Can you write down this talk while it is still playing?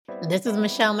This is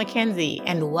Michelle McKenzie,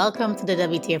 and welcome to the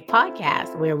WTF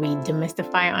podcast, where we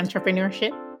demystify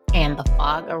entrepreneurship and the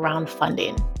fog around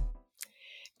funding.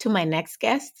 To my next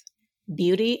guest,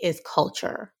 beauty is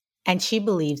culture, and she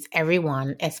believes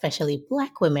everyone, especially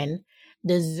Black women,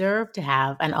 deserve to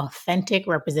have an authentic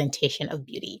representation of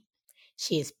beauty.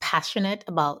 She is passionate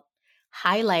about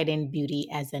highlighting beauty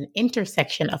as an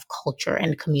intersection of culture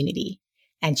and community,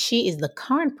 and she is the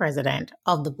current president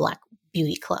of the Black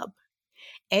Beauty Club.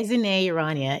 Ezinne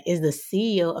Urania is the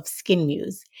CEO of Skin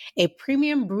Muse, a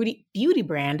premium beauty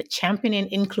brand championing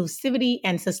inclusivity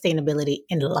and sustainability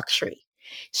in luxury.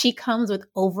 She comes with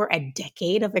over a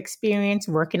decade of experience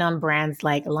working on brands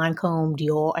like Lancome,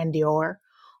 Dior, and Dior.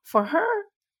 For her,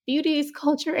 beauty is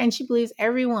culture, and she believes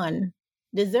everyone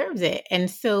deserves it. And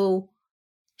so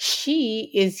she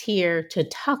is here to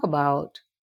talk about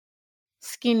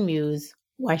Skin Muse,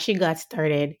 why she got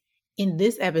started. In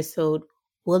this episode,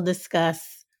 we'll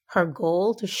discuss her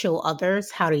goal to show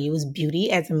others how to use beauty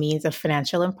as a means of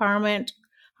financial empowerment,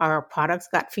 how her products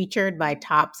got featured by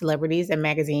top celebrities and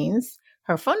magazines,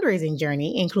 her fundraising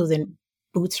journey, including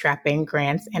bootstrapping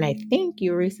grants, and I think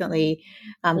you recently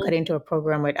got into a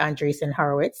program with Andreessen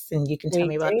Horowitz, and you can tell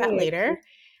me about that later.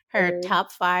 Her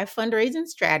top 5 fundraising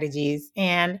strategies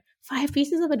and 5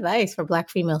 pieces of advice for Black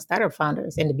female startup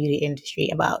founders in the beauty industry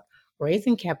about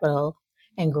raising capital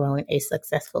and growing a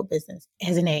successful business.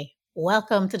 Ezinne,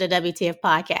 welcome to the WTF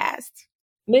podcast.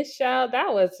 Michelle,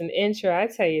 that was an intro. I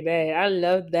tell you that. I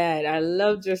love that. I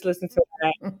love just listening to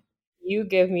that. You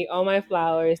give me all my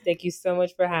flowers. Thank you so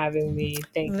much for having me.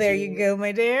 Thank you. There you go,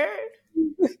 my dear.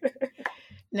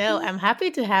 No, I'm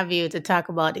happy to have you to talk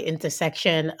about the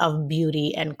intersection of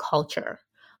beauty and culture.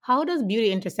 How does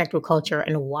beauty intersect with culture,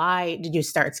 and why did you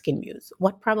start Skin Muse?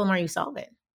 What problem are you solving?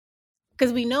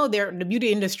 Because we know the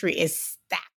beauty industry is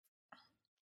stacked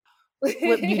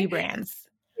with beauty brands.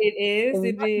 It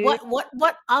is.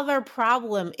 What other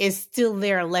problem is still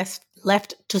there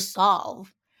left to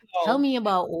solve? Tell me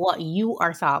about what you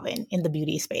are solving in the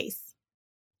beauty space.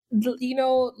 You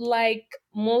know, like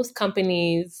most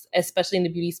companies, especially in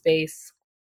the beauty space,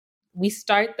 we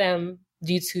start them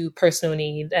due to personal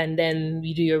need, and then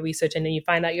you do your research and then you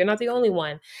find out you're not the only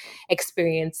one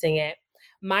experiencing it.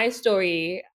 My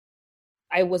story,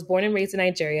 I was born and raised in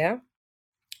Nigeria.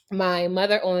 My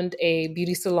mother owned a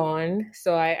beauty salon,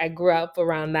 so I grew up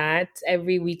around that.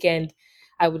 Every weekend,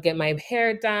 I would get my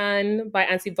hair done by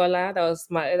Auntie Bola.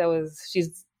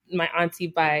 She's my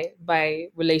auntie by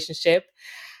relationship,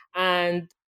 and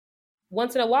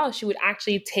once in a while, she would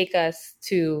actually take us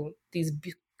to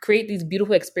create these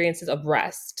beautiful experiences of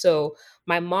rest. So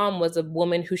my mom was a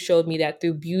woman who showed me that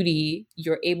through beauty,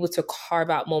 you're able to carve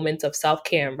out moments of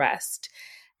self-care and rest,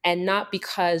 and not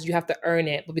because you have to earn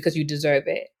it, but because you deserve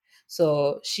it.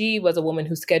 So she was a woman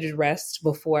who scheduled rest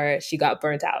before she got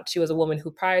burnt out. She was a woman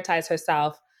who prioritized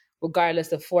herself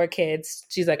regardless of 4 kids.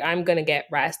 She's like, I'm going to get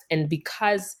rest. And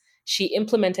because she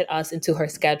implemented us into her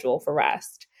schedule for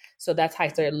rest. So that's how I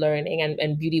started learning.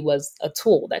 And beauty was a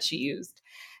tool that she used.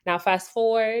 Now, fast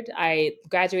forward, I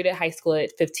graduated high school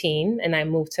at 15 and I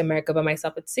moved to America by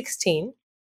myself at 16.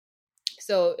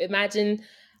 So imagine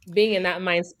being in that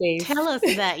mind space. Tell us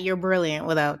that you're brilliant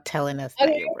without telling us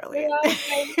that you're brilliant.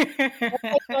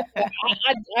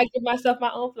 I give myself my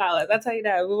own flowers. I'll tell you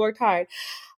that. We worked hard.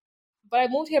 But I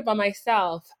moved here by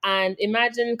myself, and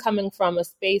imagine coming from a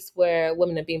space where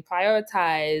women are being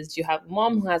prioritized. You have a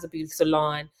mom who has a beauty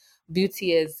salon.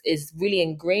 Beauty is really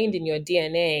ingrained in your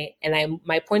DNA. And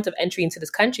my point of entry into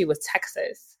this country was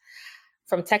Texas.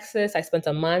 From Texas, I spent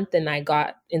a month and I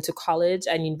got into college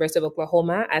at University of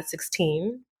Oklahoma at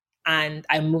 16. And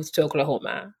I moved to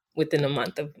Oklahoma within a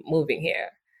month of moving here.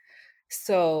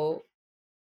 So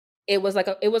it was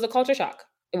a culture shock.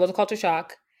 It was a culture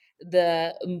shock.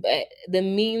 The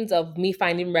means of me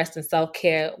finding rest and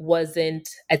self-care wasn't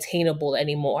attainable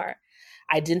anymore.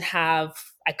 I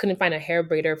couldn't find a hair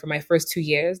braider for my first 2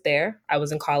 years there. I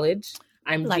was in college.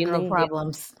 Black girl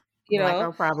problems. Black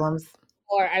girl problems.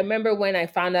 Or I remember when I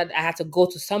found out I had to go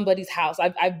to somebody's house.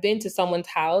 I've been to someone's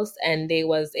house and there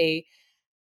was a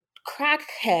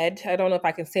crackhead. I don't know if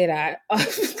I can say that.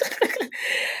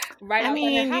 Right. I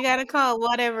mean, you got to call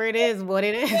whatever it is what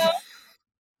it is.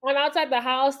 I'm outside the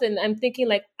house and I'm thinking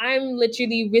like, I'm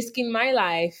literally risking my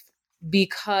life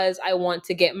because I want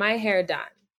to get my hair done.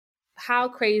 How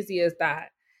crazy is that?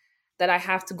 That I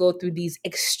have to go through these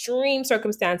extreme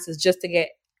circumstances just to get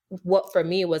what for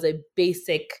me was a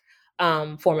basic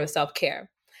form of self-care.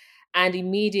 And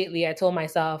immediately I told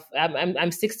myself,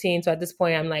 I'm 16. So at this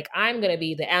point, I'm like, I'm going to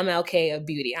be the MLK of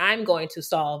beauty. I'm going to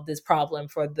solve this problem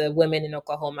for the women in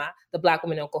Oklahoma, the Black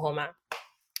women in Oklahoma.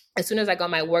 As soon as I got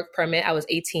my work permit, I was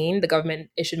 18. The government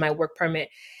issued my work permit.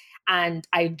 And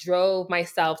I drove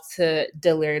myself to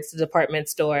Dillard's, the department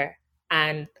store,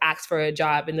 and asked for a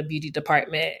job in the beauty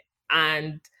department.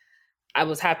 And I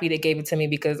was happy they gave it to me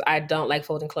because I don't like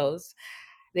folding clothes.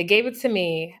 They gave it to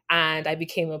me and I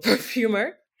became a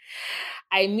perfumer.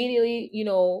 I immediately,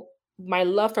 my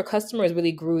love for customers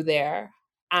really grew there.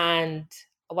 And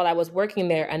while I was working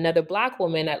there, another Black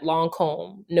woman at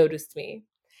Lancome noticed me.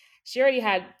 She already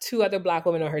had 2 other Black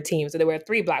women on her team. So there were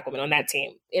 3 Black women on that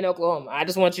team in Oklahoma. I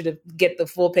just want you to get the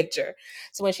full picture.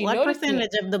 So when she What noticed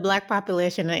percentage of the Black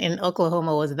population in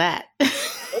Oklahoma was that?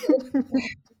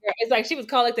 It's like she was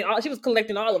collecting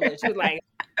all of it. She was like,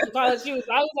 I was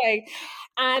like,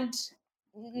 and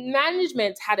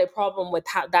management had a problem with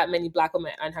that many Black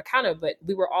women on her counter, but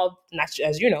we were all,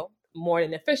 as you know, more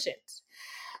than efficient.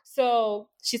 So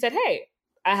she said, "Hey,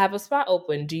 I have a spot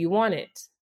open. Do you want it?"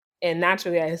 And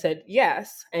naturally I said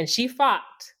yes. And she fought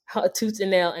tooth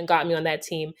and nail and got me on that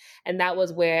team. And that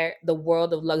was where the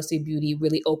world of luxury beauty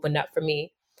really opened up for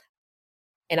me.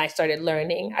 And I started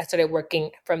learning. I started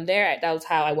working from there. That was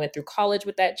how I went through college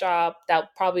with that job.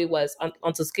 That probably was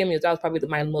onto Skimmers. That was probably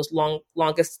my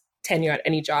longest tenure at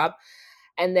any job.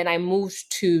 And then I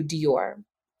moved to Dior,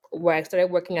 where I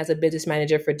started working as a business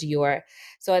manager for Dior.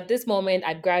 So at this moment,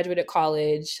 I graduated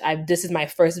college. This is my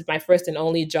first and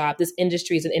only job. This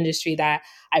industry is an industry that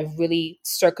I've really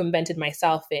circumvented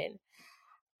myself in.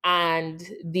 And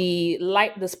the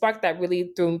spark that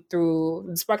really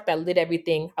the spark that lit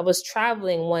everything. I was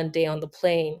traveling one day on the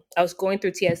plane. I was going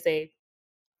through TSA.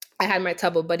 I had my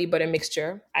tub of Buddy Butter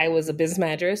mixture. I was a business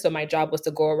manager, so my job was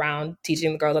to go around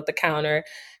teaching the girls at the counter,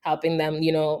 helping them.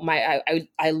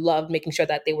 I loved making sure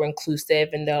that they were inclusive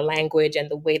in their language and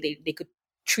the way they could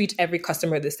treat every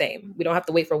customer the same. We don't have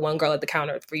to wait for one girl at the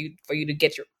counter for you to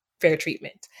get your fair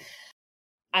treatment.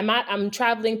 I'm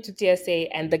traveling to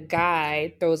TSA and the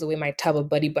guy throws away my tub of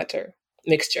Buddy Butter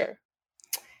mixture.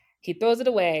 He throws it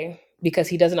away because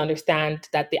he doesn't understand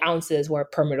that the ounces were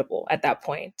permittable at that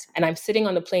point. And I'm sitting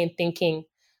on the plane thinking,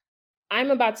 I'm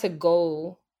about to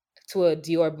go to a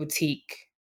Dior boutique.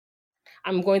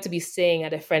 I'm going to be staying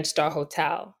at a a 5-star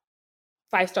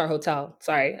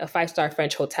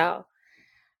French hotel.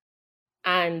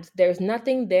 And there's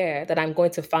nothing there that I'm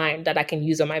going to find that I can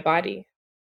use on my body.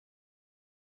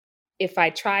 If I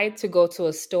try to go to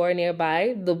a store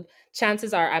nearby, the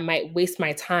chances are I might waste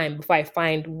my time before I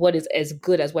find what is as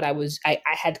good as what I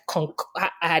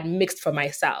had mixed for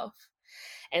myself.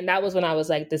 And that was when I was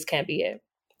like, this can't be it.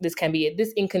 This can't be it.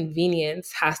 This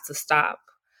inconvenience has to stop.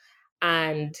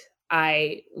 And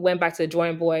I went back to the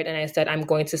drawing board and I said, I'm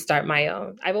going to start my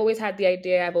own. I've always had the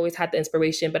idea, I've always had the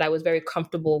inspiration, but I was very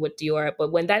comfortable with Dior.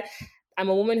 But I'm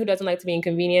a woman who doesn't like to be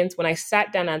inconvenienced. When I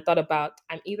sat down and thought about,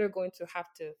 I'm either going to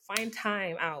have to find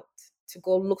time out to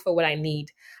go look for what I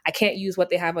need. I can't use what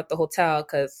they have at the hotel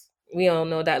because we all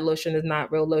know that lotion is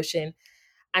not real lotion.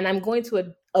 And I'm going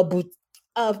to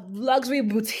a luxury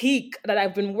boutique that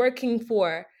I've been working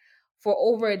for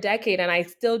over a decade, and I'm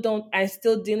still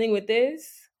dealing with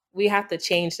this. We have to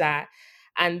change that.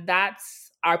 And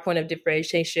that's our point of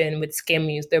differentiation with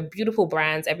Skimmers. They're beautiful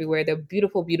brands everywhere. They're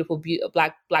beautiful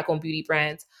Black-owned beauty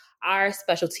brands. Our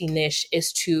specialty niche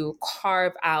is to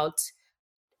carve out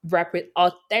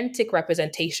authentic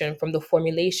representation from the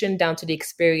formulation down to the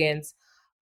experience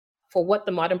for what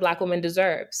the modern Black woman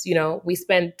deserves. We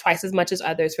spend twice as much as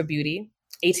others for beauty.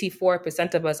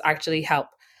 84% of us actually help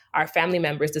our family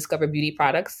members discover beauty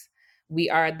products. We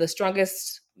are the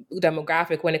strongest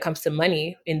demographic when it comes to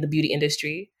money in the beauty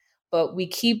industry, but we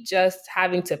keep just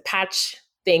having to patch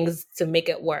things to make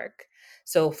it work.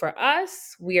 So for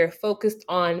us, we are focused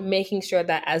on making sure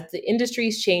that as the industry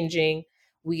is changing,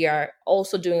 we are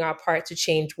also doing our part to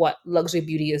change what luxury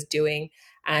beauty is doing.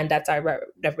 And that's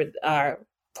our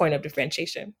point of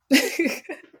differentiation.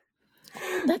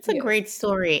 That's a great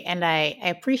story. And I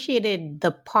appreciated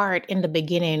the part in the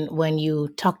beginning when you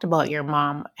talked about your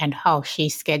mom and how she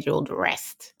scheduled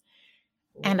rest.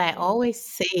 And I always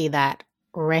say that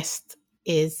rest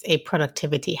is a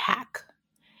productivity hack.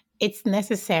 It's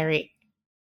necessary.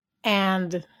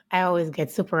 And I always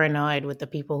get super annoyed with the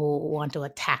people who want to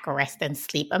attack rest and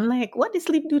sleep. I'm like, what does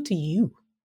sleep do to you?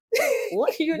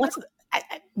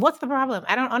 What's the problem?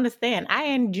 I don't understand. I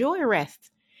enjoy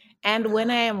rest. And when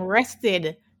I am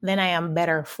rested, then I am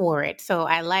better for it. So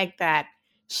I like that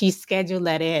she scheduled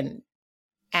that in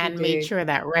and made sure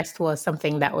that rest was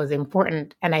something that was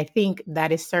important. And I think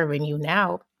that is serving you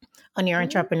now on your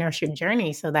entrepreneurship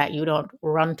journey so that you don't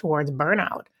run towards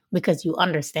burnout because you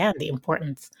understand the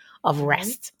importance of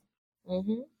rest.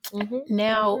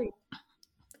 Now,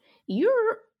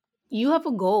 you have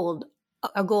a goal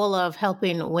a goal of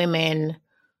helping women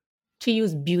to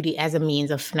use beauty as a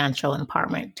means of financial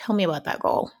empowerment. Tell me about that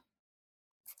goal.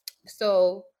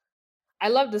 So I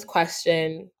love this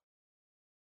question.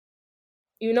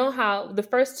 You know how the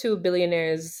first two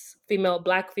billionaires,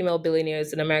 black female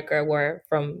billionaires in America were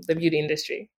from the beauty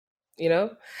industry, you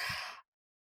know?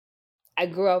 I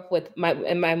grew up with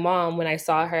my mom. When I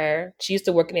saw her, she used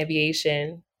to work in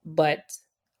aviation, but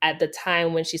at the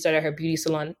time when she started her beauty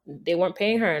salon, they weren't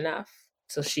paying her enough.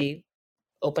 So she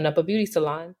opened up a beauty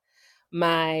salon.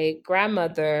 My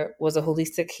grandmother was a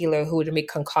holistic healer who would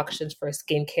make concoctions for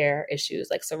skincare issues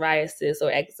like psoriasis or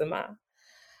eczema.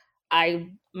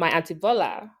 My auntie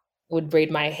Bola would braid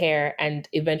my hair and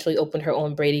eventually opened her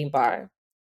own braiding bar.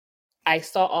 I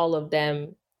saw all of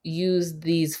them use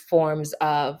these forms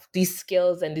of these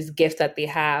skills and these gifts that they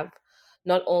have,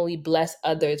 not only bless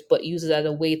others, but use it as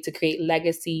a way to create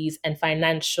legacies and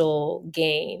financial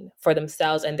gain for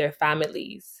themselves and their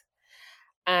families.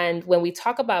 And when we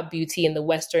talk about beauty in the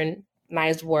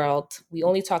westernized world, we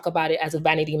only talk about it as a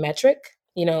vanity metric,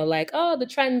 like, oh, the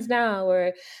trends now,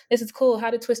 or this is cool, how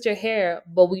to twist your hair.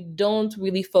 But we don't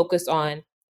really focus on,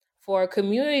 for a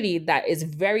community that is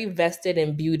very vested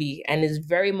in beauty and is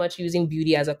very much using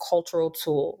beauty as a cultural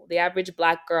tool. The average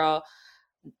Black girl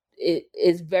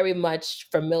is very much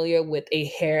familiar with a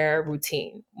hair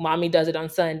routine. Mommy does it on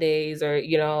Sundays,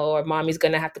 or mommy's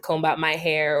gonna have to comb out my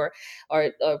hair,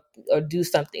 or do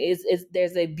something.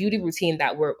 There's a beauty routine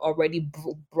that we're already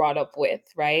brought up with,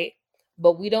 right?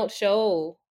 But we don't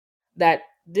show that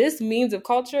this means of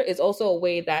culture is also a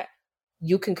way that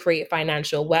you can create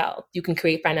financial wealth, you can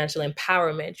create financial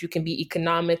empowerment, you can be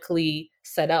economically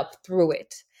set up through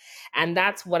it. And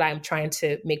that's what I'm trying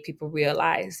to make people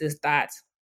realize, is that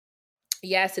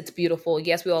yes, it's beautiful.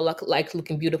 Yes, we all like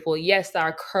looking beautiful. Yes,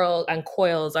 our curls and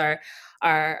coils are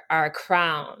our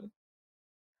crown.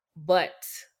 But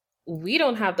we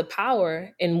don't have the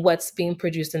power in what's being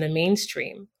produced in the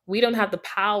mainstream. We don't have the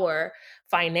power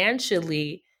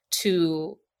financially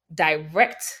to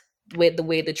direct with the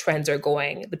way the trends are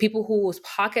going. The people whose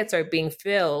pockets are being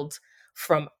filled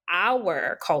from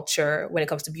our culture when it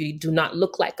comes to beauty do not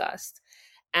look like us.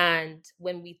 And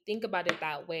when we think about it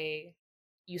that way,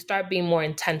 you start being more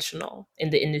intentional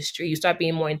in the industry. You start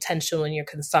being more intentional in your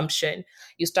consumption.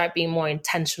 You start being more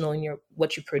intentional in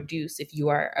what you produce if you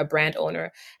are a brand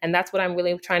owner. And that's what I'm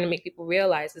really trying to make people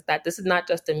realize, is that this is not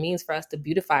just a means for us to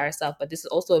beautify ourselves, but this is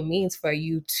also a means for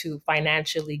you to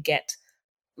financially get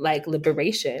like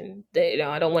liberation.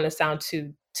 I don't want to sound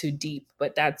too deep,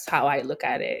 but that's how I look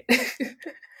at it.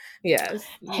 Yes.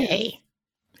 Hey,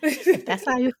 if that's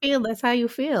how you feel, that's how you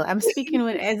feel. I'm speaking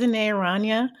with Ezinne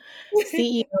Aranya,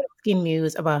 CEO of Skin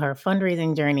Muse, about her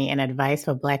fundraising journey and advice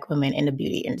for Black women in the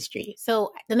beauty industry.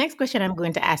 So the next question I'm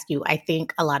going to ask you, I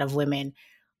think a lot of women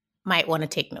might want to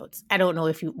take notes. I don't know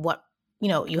if you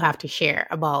have to share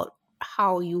about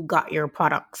how you got your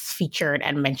products featured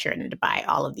and mentioned by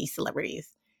all of these celebrities.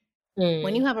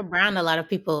 When you have a brand, a lot of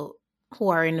people who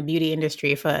are in the beauty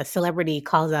industry, if a celebrity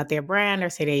calls out their brand or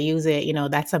say they use it,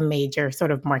 that's a major sort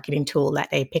of marketing tool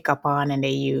that they pick up on and they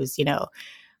use.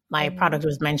 My product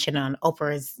was mentioned on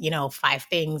Oprah's, 5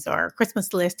 things or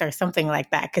Christmas list or something like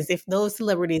that. Because if those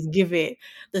celebrities give it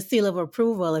the seal of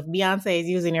approval, if Beyonce is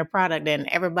using your product, then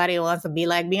everybody wants to be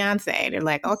like Beyonce. They're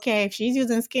like, okay, if she's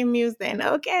using Skin Muse, then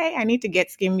okay, I need to get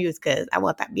Skin Muse because I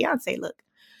want that Beyonce look.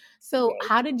 So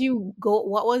how did you go?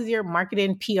 What was your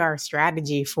marketing PR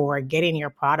strategy for getting your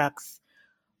products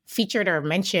featured or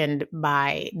mentioned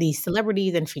by these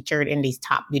celebrities and featured in these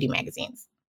top beauty magazines?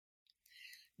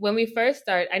 When we first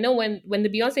started, I know when the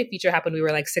Beyonce feature happened, we were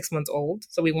like 6 months old.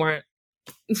 So we weren't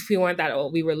that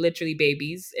old. We were literally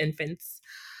babies, infants.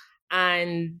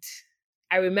 And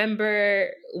I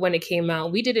remember when it came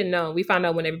out, we didn't know. We found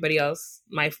out when everybody else,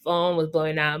 my phone was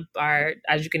blowing up.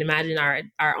 As you can imagine,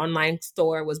 our online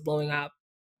store was blowing up.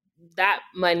 That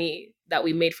money that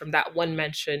we made from that one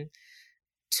mention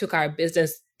took our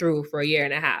business through for a year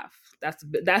and a half. That's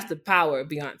the power of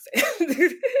Beyonce.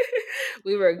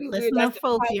 Listen up,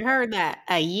 folks. You heard that.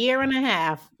 A year and a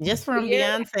half just from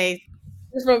Beyonce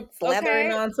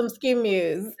slathering on some Skin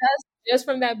Muse. Just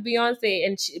from that Beyonce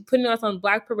and putting us on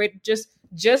Black Parade, just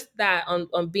that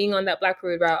on being on that Black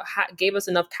Parade route gave us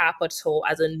enough capital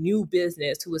as a new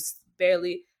business who was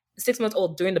barely 6 months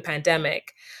old during the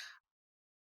pandemic.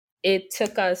 It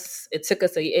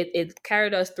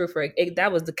carried us through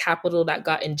that was the capital that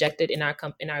got injected in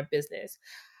our business.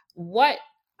 What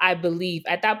I believe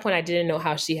at that point, I didn't know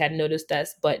how she had noticed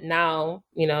us, but now,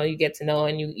 you get to know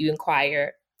and you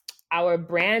inquire. Our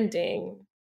branding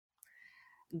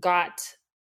got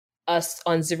us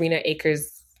on Zarina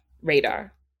Akers'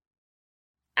 radar.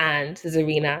 and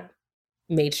Zarina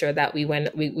made sure that we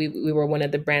were one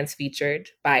of the brands featured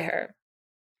by her.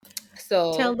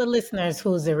 So tell the listeners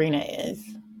who Zarina is.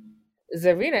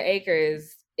 Zarina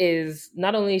Akers is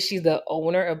not only she's the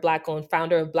owner of Black Owned,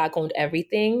 founder of Black Owned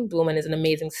Everything. The woman is an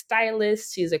amazing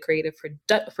stylist. She's a creative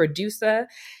producer.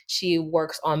 She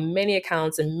works on many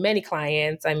accounts and many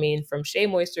clients. I mean, from Shea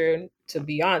Moisture to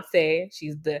Beyonce.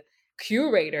 She's the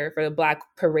curator for the Black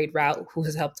Parade route, which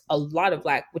has helped a lot of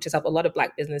Black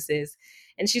businesses.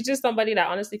 And she's just somebody that,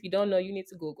 honestly, if you don't know, you need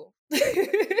to Google.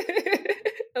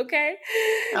 Okay.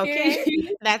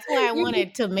 That's why I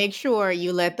wanted to make sure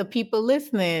you let the people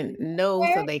listening know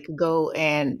so they could go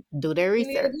and do their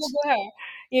research.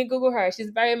 You can Google her. She's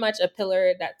very much a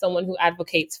pillar, that someone who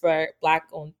advocates for Black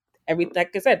owned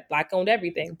like I said, Black owned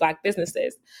everything, Black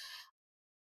businesses.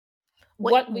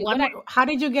 How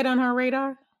did you get on her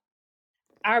radar?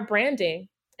 Our branding.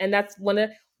 And that's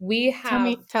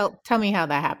Tell me how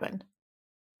that happened.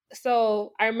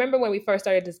 So I remember when we first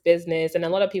started this business, and a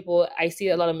lot of people, I see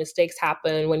a lot of mistakes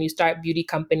happen when you start beauty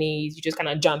companies. You just kind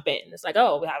of jump in. It's like,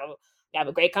 oh, we have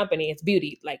a great company. It's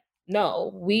beauty. Like,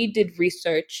 no, we did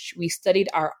research. We studied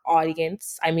our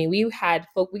audience. I mean, we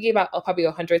gave out probably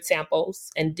 100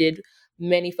 samples and did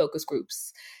many focus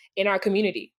groups in our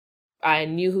community. I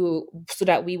knew so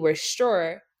that we were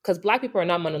sure, because Black people are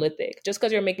not monolithic. Just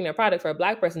because you're making a product for a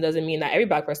Black person doesn't mean that every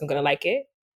Black person is going to like it.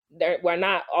 We're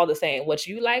not all the same. What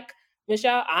you like,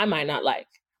 Michelle, I might not like.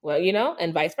 Well,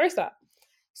 and vice versa.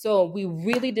 So we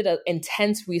really did an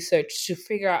intense research to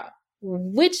figure out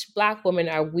which Black woman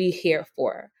are we here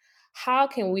for? How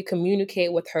can we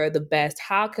communicate with her the best?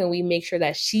 How can we make sure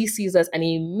that she sees us and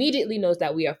immediately knows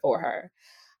that we are for her?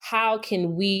 How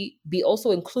can we be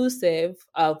also inclusive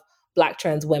of Black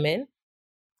trans women?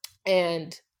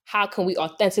 And how can we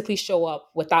authentically show up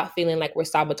without feeling like we're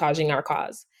sabotaging our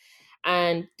cause?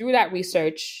 And through that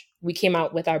research, we came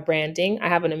out with our branding. I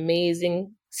have an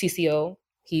amazing CCO.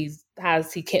 He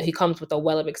comes with a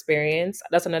well of experience.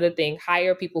 That's another thing.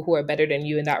 Hire people who are better than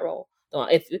you in that role.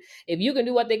 If you can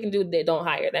do what they can do, they don't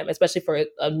hire them, especially for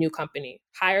a new company.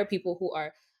 Hire people who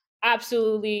are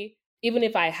absolutely, even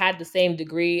if I had the same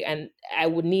degree and I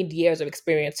would need years of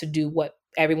experience to do what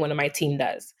everyone on my team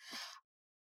does.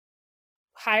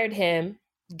 Hired him,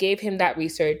 gave him that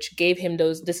research, gave him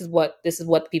this is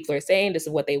what people are saying, this is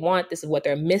what they want, this is what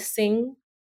they're missing.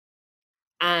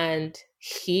 And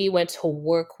he went to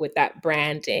work with that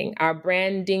branding. Our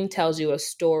branding tells you a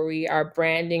story. Our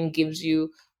branding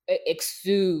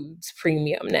exudes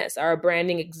premiumness. Our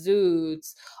branding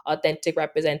exudes authentic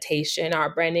representation.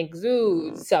 Our branding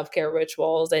exudes self-care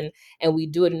rituals. And we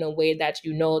do it in a way that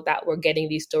that we're getting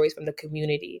these stories from the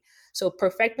community. So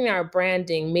perfecting our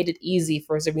branding made it easy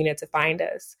for Zarina to find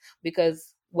us,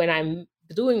 because when I'm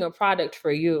doing a product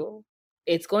for you,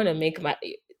 it's going to make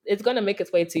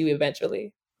its way to you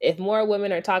eventually. If more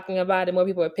women are talking about it, more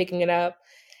people are picking it up.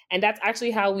 And that's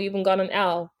actually how we even got on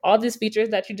Elle. All these features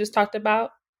that you just talked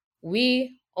about,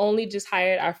 we only just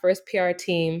hired our first PR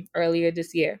team earlier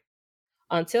this year.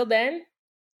 Until then,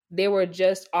 they were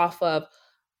just off of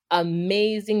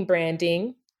amazing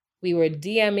branding. We were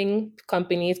DMing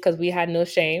companies because we had no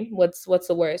shame. What's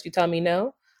the worst? You tell me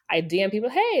no. I DM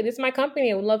people, hey, this is my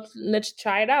company. I would love to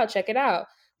try it out. Check it out.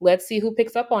 Let's see who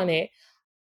picks up on it.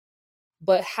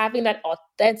 But having that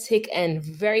authentic and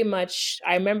very much,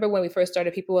 I remember when we first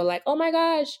started, people were like, oh my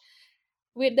gosh,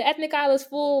 the ethnic aisle is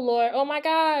full, or oh my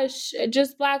gosh,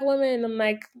 just Black women. I'm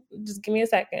like, just give me a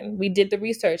second. We did the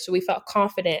research, so we felt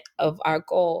confident of our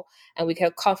goal, and we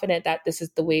felt confident that this is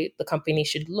the way the company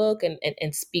should look and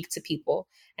speak to people.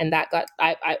 And that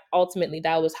ultimately,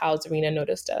 that was how Zarina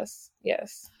noticed us.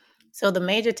 Yes. So the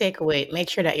major takeaway: make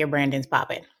sure that your branding's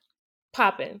popping,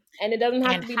 and it doesn't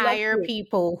have to be hire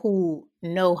people who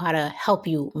know how to help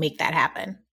you make that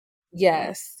happen.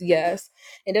 Yes.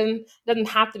 It doesn't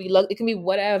have to be luck. It can be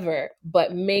whatever,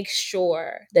 but make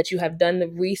sure that you have done the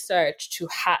research to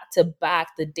back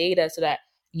the data, so that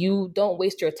you don't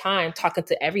waste your time talking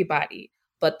to everybody,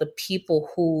 but the people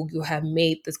who you have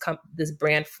made this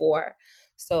brand for.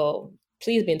 So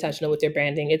please be intentional with your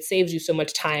branding. It saves you so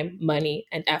much time, money,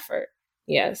 and effort.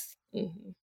 Yes. Mm-hmm.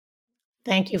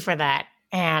 Thank you for that.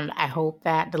 And I hope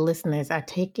that the listeners are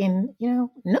taking,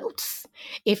 notes.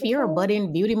 If you're a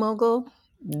budding beauty mogul,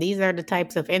 these are the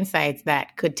types of insights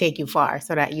that could take you far,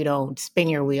 so that you don't spin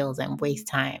your wheels and waste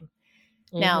time.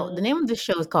 Mm-hmm. Now, the name of the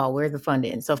show is called Where's the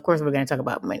Funding? So, of course, we're going to talk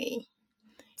about money.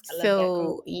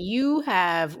 So you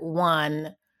have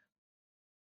won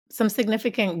some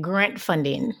significant grant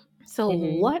funding. So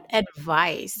what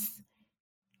advice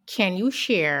can you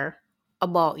share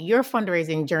about your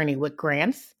fundraising journey with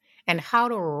grants and how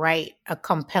to write a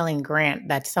compelling grant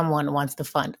that someone wants to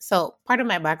fund. So part of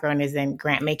my background is in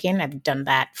grant making. I've done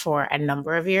that for a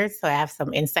number of years. So I have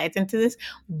some insights into this,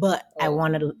 but I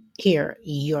want to hear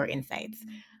your insights.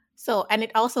 So, and it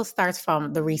also starts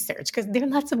from the research because there are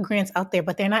lots of grants out there,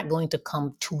 but they're not going to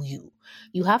come to you.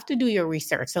 You have to do your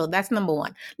research. So that's number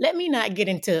one. Let me not get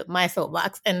into my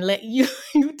soapbox and let you,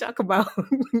 you talk about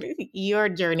your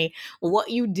journey,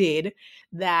 what you did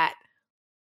that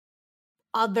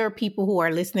other people who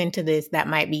are listening to this that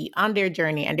might be on their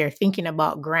journey and they're thinking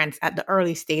about grants at the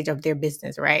early stage of their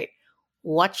business, right?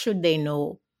 What should they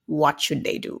know? What should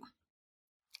they do?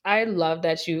 I love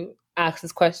that you asked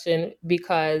this question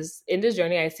because in this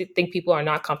journey, I think people are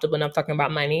not comfortable enough talking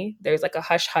about money. There's like a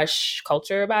hush hush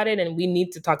culture about it, and we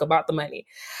need to talk about the money.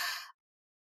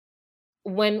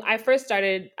 When I first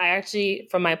started, I actually,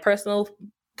 from my personal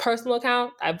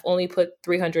account, I've only put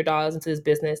 $300 into this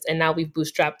business, and now we've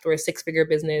bootstrapped. We're a 6-figure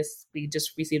business. We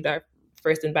just received our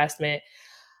first investment.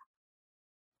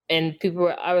 And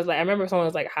I remember someone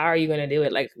was like, how are you going to do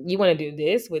it? Like, you want to do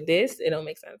this with this? It don't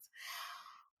make sense.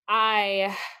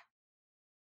 I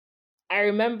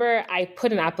remember I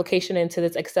put an application into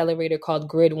this accelerator called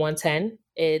Grid 110.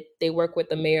 They work with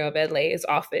the mayor of LA's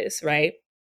office, right?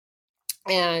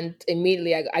 And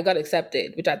immediately I got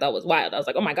accepted, which I thought was wild. I was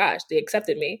like, oh my gosh, they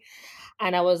accepted me.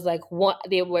 And I was like, what?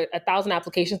 There were 1,000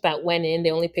 applications that went in.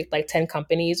 They only picked like 10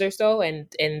 companies or so, and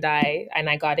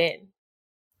I got in.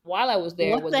 While I was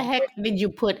there, what the heck did you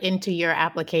put into your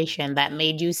application that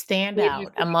made you stand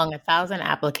out among 1,000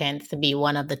 applicants to be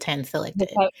one of the 10 selected?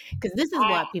 Because this is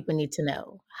what people need to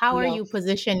know. How are you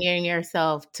positioning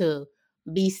yourself to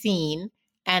be seen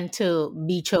and to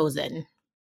be chosen?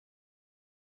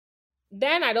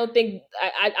 Then I don't think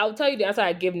I'll tell you the answer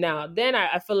I give now. Then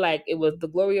I feel like it was the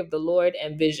glory of the Lord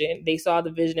and vision. They saw the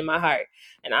vision in my heart,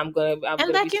 and and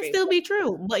that can still be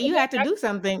true, but you have to do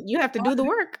something. You have to do the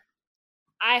work.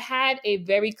 I had a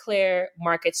very clear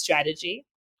market strategy.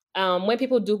 When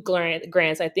people do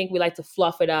grants, I think we like to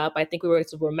fluff it up. I think we were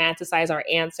to romanticize our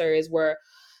answers.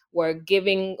 We're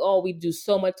giving, we do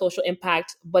so much social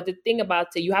impact. But the thing about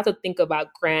it, you have to think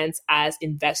about grants as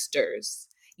investors.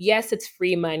 Yes, it's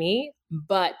free money,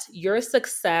 but your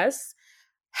success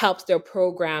helps their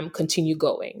program continue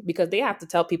going because they have to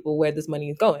tell people where this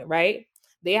money is going, right?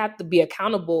 They have to be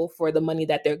accountable for the money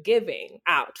that they're giving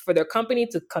out. For their company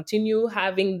to continue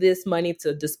having this money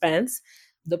to dispense,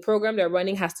 the program they're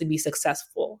running has to be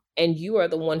successful. And you are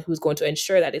the one who's going to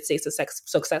ensure that it stays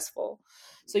successful.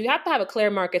 So you have to have a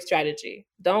clear market strategy.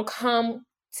 Don't come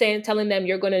telling them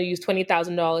you're going to use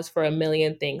 $20,000 for a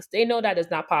million things. They know that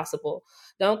is not possible.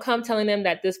 Don't come telling them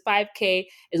that this 5K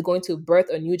is going to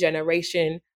birth a new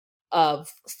generation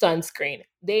of sunscreen.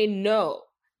 They know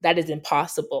that is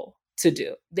impossible to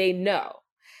do. They know.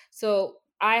 So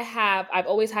I've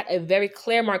always had a very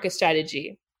clear market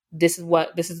strategy. This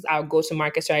is our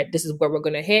go-to-market strategy. This is where we're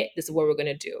going to hit. This is what we're going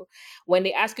to do. When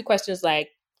they ask you questions like,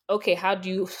 okay, how do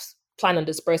you plan on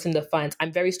dispersing the funds?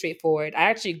 I'm very straightforward. I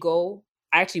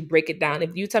actually break it down.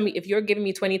 If you tell me, if you're giving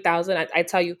me 20,000, I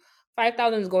tell you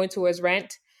 5,000 is going towards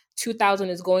rent, 2,000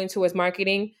 is going towards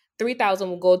marketing, 3,000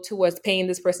 will go towards paying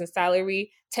this person's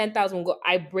salary, 10,000 will go.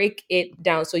 I break it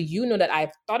down so you know that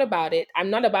I've thought about it. I'm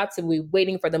not about to be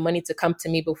waiting for the money to come to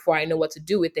me before I know what to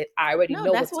do with it. I already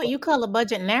know. That's what you call a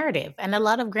budget narrative. And a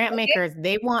lot of grant makers,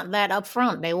 they want that up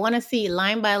front. They want to see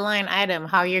line by line item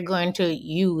how you're going to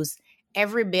use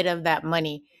every bit of that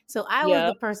money. So I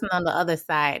was the person on the other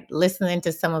side listening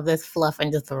to some of this fluff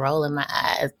and just rolling my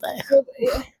eyes.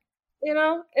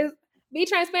 Be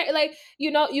transparent. Like,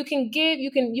 you can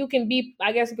be,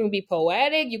 I guess you can be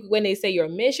poetic when they say your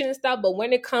mission and stuff, but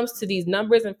when it comes to these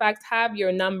numbers, in fact, have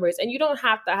your numbers. And you don't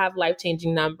have to have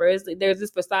life-changing numbers. There's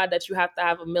this facade that you have to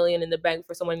have $1 million in the bank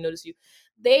for someone to notice you.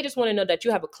 They just want to know that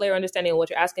you have a clear understanding of what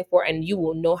you're asking for and you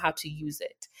will know how to use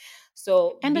it.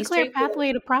 So, and a clear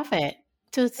pathway to profit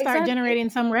to start generating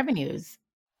some revenues.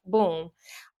 Boom.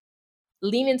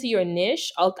 Lean into your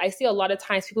niche. I see a lot of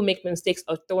times people make mistakes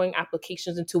of throwing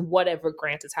applications into whatever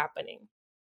grant is happening.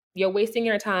 You're wasting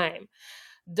your time.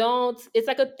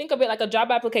 Think of it like a job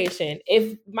application.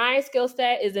 If my skill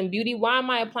set is in beauty, why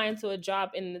am I applying to a job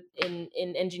in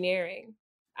engineering?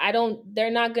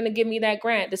 They're not going to give me that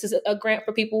grant. This is a grant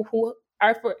for people who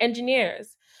are for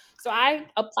engineers. So I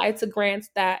apply to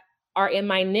grants that are in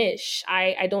my niche.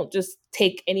 I don't just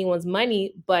take anyone's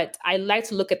money, but I like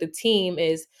to look at the team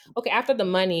is, okay, after the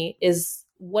money is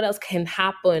what else can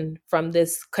happen from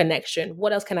this connection?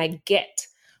 What else can I get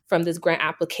from this grant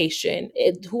application?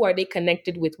 Who are they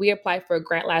connected with? We applied for a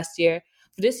grant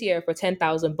this year for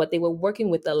 10,000, but they were working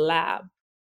with the lab.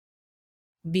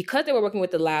 because they were working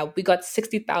with the lab, we got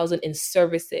 60,000 in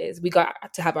services. We got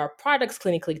to have our products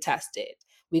clinically tested.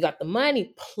 We got the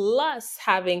money plus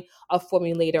having a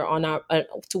formulator on our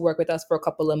to work with us for a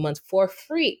couple of months for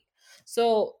free.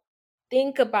 So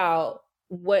think about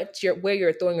where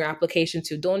you're throwing your application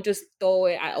to. Don't just throw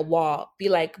it at a wall.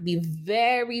 Be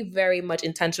very, very much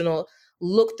intentional.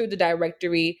 Look through the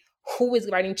directory. Who is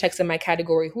writing checks in my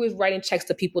category? Who is writing checks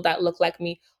to people that look like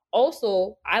me?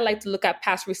 Also, I like to look at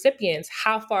past recipients.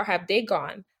 How far have they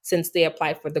gone since they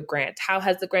applied for the grant? How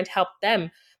has the grant helped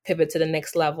them pivot to the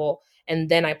next level? And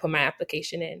then I put my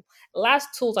application in.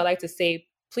 Last tools I like to say,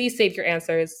 please save your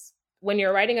answers. When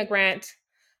you're writing a grant,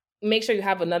 make sure you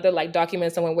have another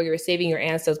document somewhere where you're saving your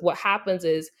answers. What happens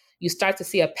is you start to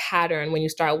see a pattern when you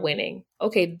start winning.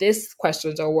 Okay, this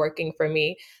questions are working for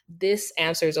me. This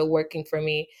answers are working for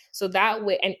me. So that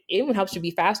way, and it even helps you be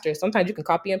faster. Sometimes you can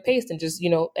copy and paste and just,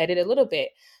 edit a little bit.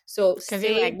 So because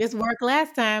you're like, this worked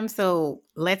last time, so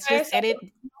let's just edit,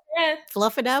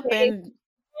 fluff it up, and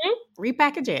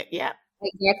repackage it. Yeah,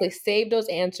 exactly. Save those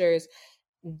answers.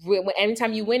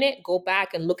 Anytime you win it, go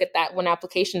back and look at that one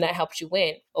application that helped you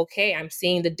win. Okay, I'm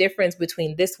seeing the difference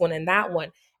between this one and that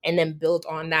one, and then build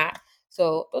on that.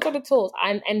 So those are the tools.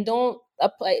 And don't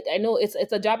apply. I know it's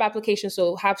a job application,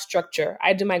 so have structure.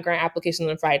 I do my grant applications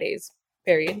on Fridays.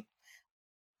 Period.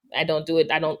 I don't do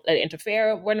it. I don't let it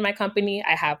interfere with my company.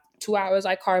 I have 2 hours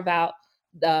I carve out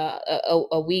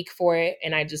a week for it,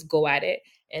 and I just go at it,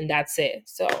 and that's it.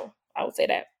 So I would say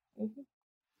that. Mm-hmm.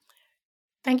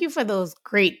 Thank you for those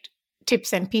great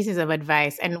tips and pieces of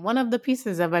advice. And one of the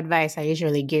pieces of advice I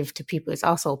usually give to people is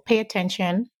also pay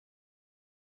attention,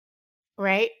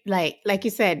 right? Like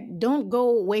you said, don't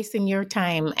go wasting your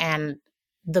time and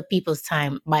the people's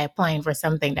time by applying for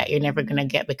something that you're never going to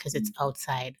get because it's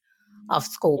outside of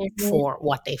scope for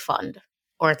what they fund,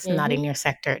 or it's not in your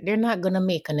sector. They're not going to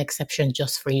make an exception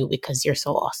just for you because you're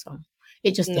so awesome.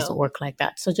 It just doesn't work like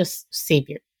that. So just save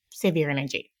your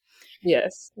energy.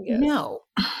 Yes. No.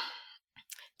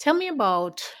 Tell me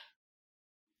about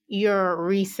your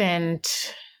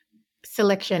recent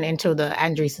selection into the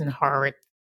Andreessen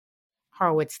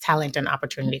Horowitz Talent and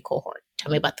Opportunity Cohort.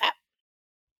 Tell me about that.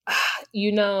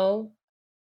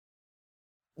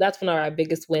 That's one of our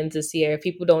biggest wins this year. If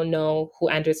people don't know who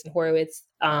Andreessen Horowitz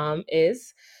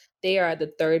is, they are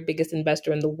the third biggest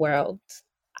investor in the world,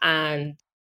 and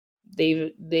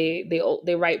they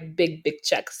write big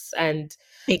checks, and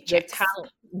big checks.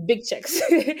 Big checks.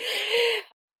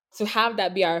 To have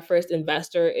that be our first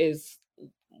investor is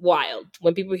wild.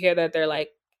 When people hear that, they're like,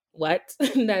 what?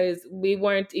 That is, we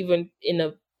weren't even in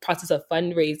a process of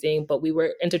fundraising, but we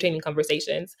were entertaining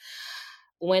conversations.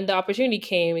 When the opportunity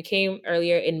came, it came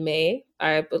earlier in May.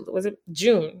 Was it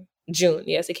June? June.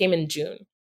 Yes, it came in June.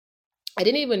 I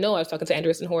didn't even know I was talking to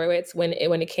Andreessen Horowitz when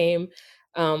it came.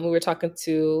 We were talking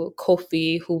to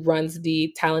Kofi, who runs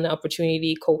the Talent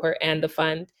Opportunity Cohort and the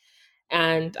fund.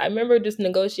 And I remember just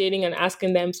negotiating and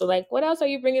asking them, so what else are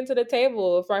you bringing to the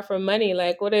table apart from money?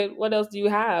 What else do you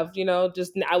have?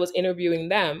 I was interviewing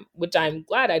them, which I'm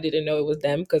glad I didn't know it was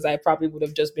them, because I probably would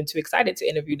have just been too excited to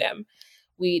interview them.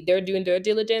 They're doing their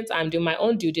diligence. I'm doing my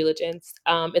own due diligence.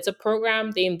 It's a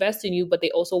program. They invest in you, but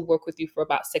they also work with you for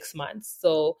about 6 months.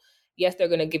 So yes, they're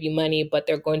going to give you money, but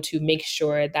they're going to make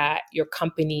sure that your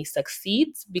company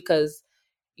succeeds, because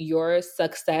your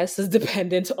success is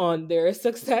dependent on their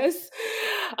success.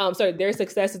 Their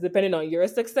success is dependent on your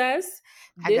success.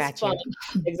 This fund,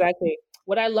 exactly.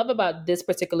 What I love about this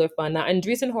particular fund, now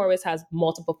Andreessen Horowitz has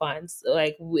multiple funds.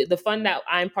 The fund that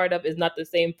I'm part of is not the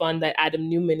same fund that Adam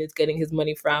Newman is getting his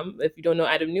money from. If you don't know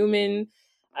Adam Newman,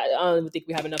 I don't think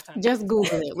we have enough time. Just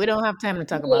Google it. We don't have time to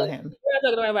talk about him.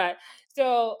 We're not talking about it.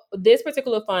 So this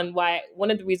particular fund, one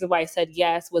of the reasons why I said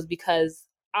yes was because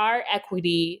our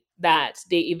equity that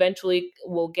they eventually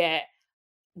will get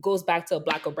goes back to a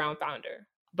Black or Brown founder,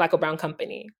 Black or Brown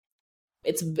company.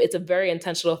 It's a very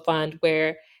intentional fund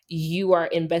where you are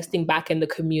investing back in the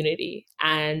community,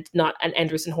 and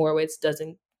Andreessen Horowitz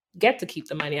doesn't get to keep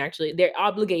the money. Actually, they're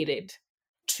obligated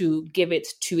to give it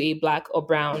to a Black or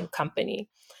Brown company.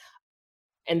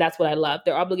 And that's what I love.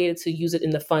 They're obligated to use it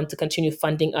in the fund to continue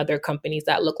funding other companies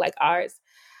that look like ours.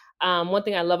 One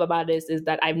thing I love about this is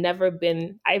that I've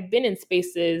been in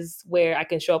spaces where I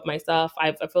can show up myself.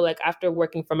 I feel like after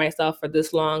working for myself for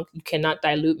this long, you cannot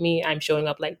dilute me. I'm showing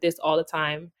up like this all the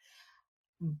time.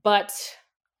 But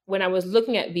when I was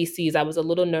looking at VCs, I was a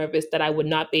little nervous that I would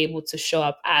not be able to show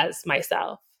up as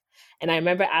myself. And I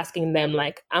remember asking them,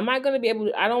 am I going to be able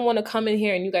to, I don't want to come in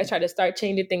here and you guys try to start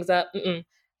changing things up.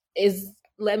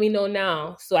 Let me know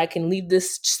now so I can leave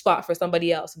this spot for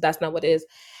somebody else. That's not what it is.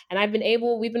 And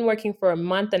we've been working for a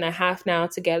month and a half now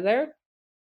together.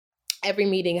 Every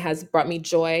meeting has brought me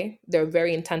joy. They're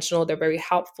very intentional. They're very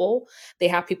helpful. They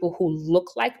have people who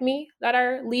look like me that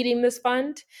are leading this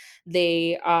fund.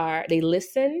 They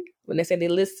listen. When they say they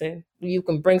listen, you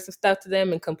can bring some stuff to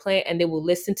them and complain and they will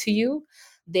listen to you.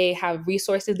 They have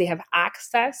resources. They have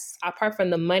access. Apart from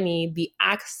the money, the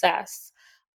access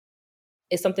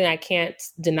is something I can't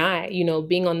deny. You know,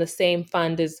 being on the same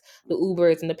fund as the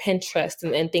Ubers and the Pinterest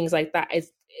and things like that,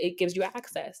 it gives you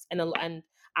access. And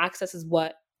access is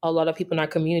what a lot of people in our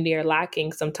community are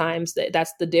lacking sometimes.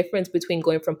 That's the difference between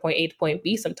going from point A to point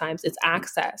B sometimes. It's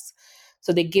access.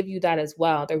 So they give you that as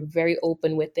well. They're very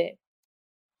open with it.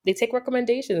 They take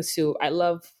recommendations too.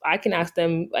 I can ask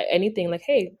them anything like,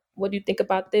 hey, what do you think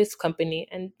about this company?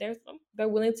 And they're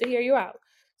willing to hear you out.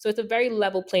 So it's a very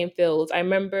level playing field. I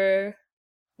remember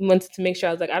wanted to make sure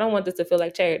I was like, I don't want this to feel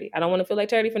like charity. I don't want to feel like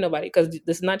charity for nobody because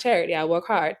this is not charity. I work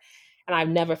hard. And I've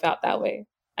never felt that way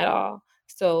at all.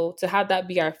 So to have that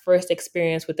be our first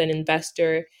experience with an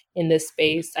investor in this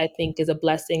space, I think is a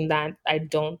blessing that I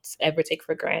don't ever take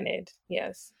for granted.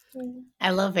 Yes. I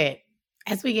love it.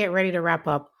 As we get ready to wrap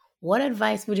up, what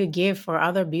advice would you give for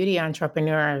other beauty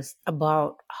entrepreneurs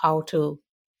about how to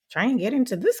try and get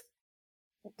into this?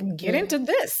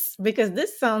 Because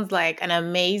this sounds like an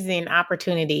amazing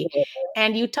opportunity.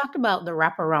 And you talked about the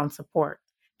wraparound support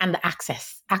and the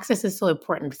access. Access is so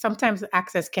important. Sometimes the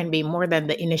access can be more than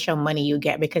the initial money you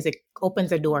get because it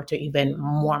opens the door to even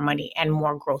more money and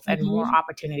more growth and more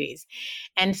opportunities.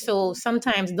 And so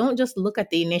sometimes don't just look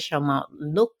at the initial amount,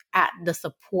 look at the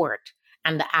support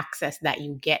and the access that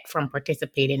you get from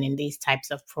participating in these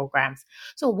types of programs.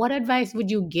 So what advice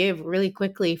would you give really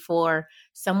quickly for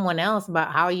someone else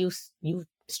about how you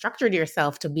structured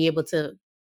yourself to be able to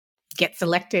get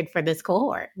selected for this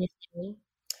cohort? Mhm.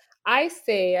 I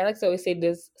like to always say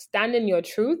this: stand in your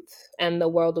truth, and the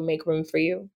world will make room for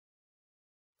you.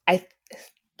 I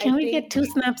Can we get 2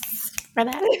 snaps for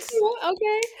that?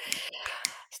 Okay.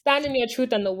 Stand in your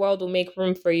truth, and the world will make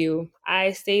room for you.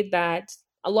 I say that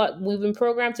a lot. We've been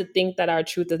programmed to think that our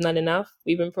truth is not enough.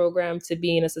 We've been programmed to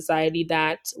be in a society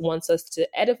that wants us to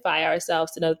edify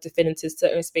ourselves in order to fit into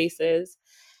certain spaces.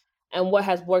 And what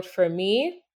has worked for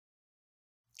me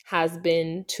has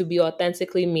been to be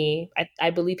authentically me.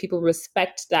 I believe people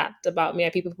respect that about me.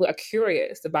 People who are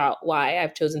curious about why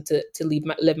I've chosen to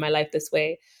live my life this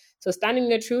way. So standing in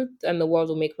your truth, and the world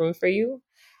will make room for you.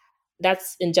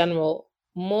 That's in general.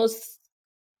 Most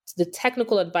the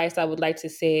technical advice I would like to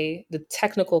say,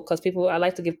 because I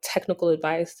like to give technical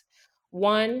advice.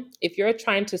 One, if you're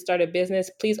trying to start a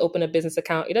business, please open a business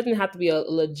account. It doesn't have to be a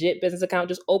legit business account.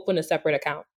 Just open a separate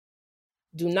account.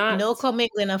 Do not No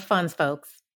commingling of funds,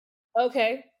 folks.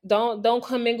 Okay. Don't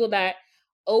commingle that.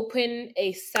 Open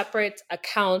a separate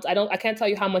account. I can't tell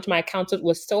you how much my accountant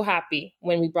was so happy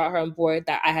when we brought her on board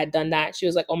that I had done that. She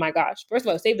was like, oh my gosh. First of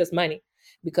all, it saved us money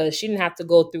because she didn't have to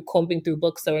go through combing through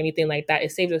books or anything like that.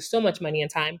 It saved us so much money and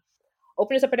time.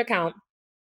 Open a separate account.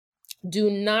 Do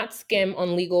not skim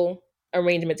on legal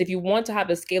arrangements. If you want to have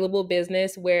a scalable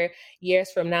business where years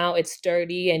from now it's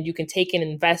sturdy and you can take an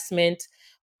investment,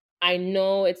 I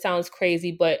know it sounds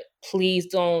crazy, but please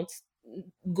don't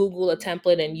Google a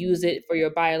template and use it for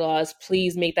your bylaws.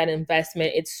 Please make that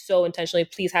investment. It's so intentionally.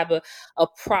 Please have a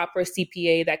proper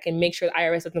CPA that can make sure the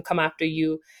IRS doesn't come after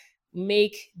you.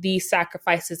 Make these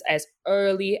sacrifices as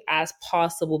early as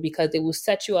possible because they will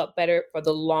set you up better for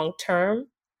the long term.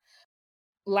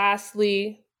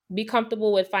 Lastly, be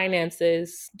comfortable with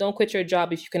finances. Don't quit your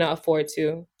job if you cannot afford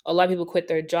to. A lot of people quit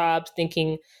their jobs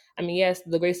thinking, yes,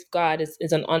 the grace of God is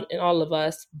in all of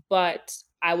us, but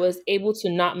I was able to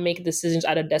not make decisions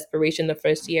out of desperation the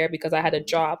first year because I had a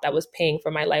job that was paying for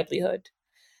my livelihood.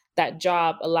 That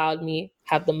job allowed me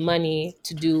have the money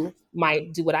to do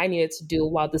what I needed to do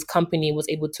while this company was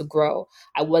able to grow.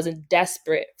 I wasn't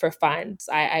desperate for funds.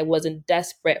 I wasn't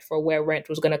desperate for where rent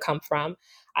was going to come from.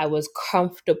 I was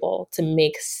comfortable to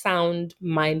make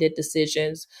sound-minded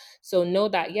decisions. So know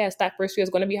that, yes, that first year is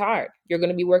going to be hard. You're going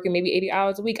to be working maybe 80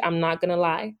 hours a week. I'm not going to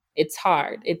lie. It's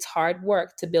hard. It's hard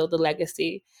work to build a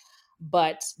legacy.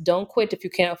 But don't quit if you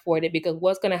can't afford it, because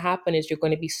what's going to happen is you're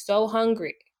going to be so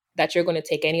hungry that you're going to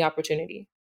take any opportunity.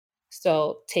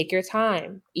 So take your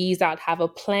time, ease out, have a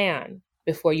plan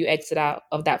before you exit out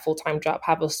of that full-time job.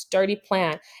 Have a sturdy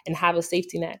plan and have a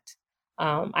safety net.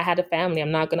 I had a family.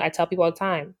 I tell people all the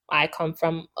time, I come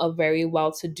from a very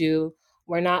well-to-do,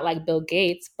 we're not like Bill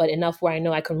Gates, but enough where I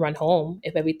know I can run home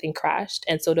if everything crashed.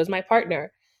 And so does my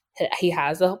partner. He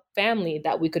has a family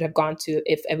that we could have gone to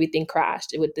if everything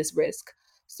crashed with this risk.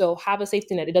 So have a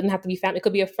safety net. It doesn't have to be family. It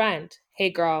could be a friend. Hey,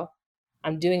 girl,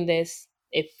 I'm doing this.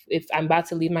 If I'm about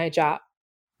to leave my job,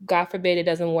 God forbid it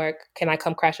doesn't work, can I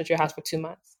come crash at your house for 2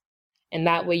 months? And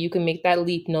that way you can make that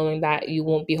leap knowing that you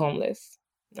won't be homeless.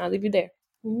 I'll leave you there.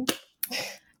 Mm-hmm.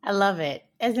 I love it.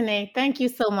 Ezinne, thank you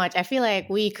so much. I feel like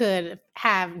we could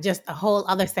have just a whole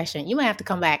other session. You might have to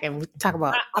come back and talk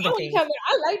about other things.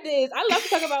 I like this. I love to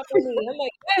talk about money. I'm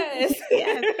like, yes.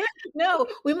 Yes. No,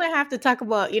 we might have to talk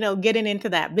about, getting into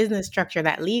that business structure,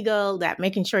 that legal, that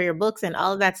making sure your books and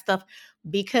all of that stuff,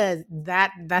 because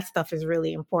that stuff is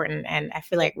really important. And I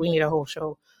feel like we need a whole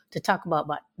show to talk about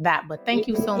that. But thank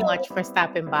you so much for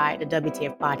stopping by the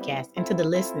WTF podcast. And to the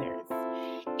listeners,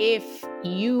 if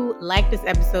you like this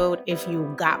episode, if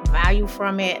you got value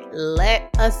from it,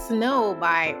 let us know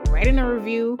by writing a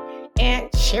review and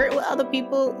share it with other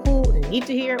people who need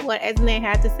to hear what Ezinne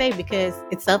had to say, because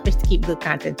it's selfish to keep good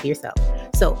content to yourself.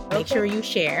 So make sure you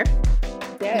share.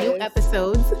 Yes. New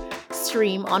episodes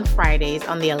stream on Fridays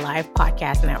on the Alive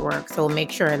Podcast Network. So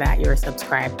make sure that you're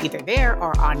subscribed either there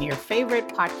or on your favorite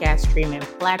podcast streaming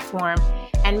platform.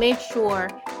 And make sure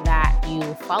that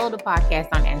you follow the podcast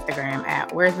on Instagram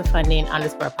at Where's the Funding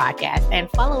 _podcast, and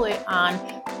follow it on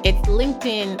its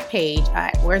LinkedIn page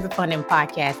at Where's the Funding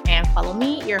Podcast, and follow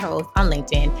me, your host, on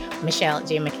LinkedIn, Michelle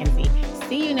J. McKenzie.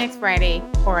 See you next Friday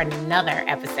for another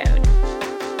episode.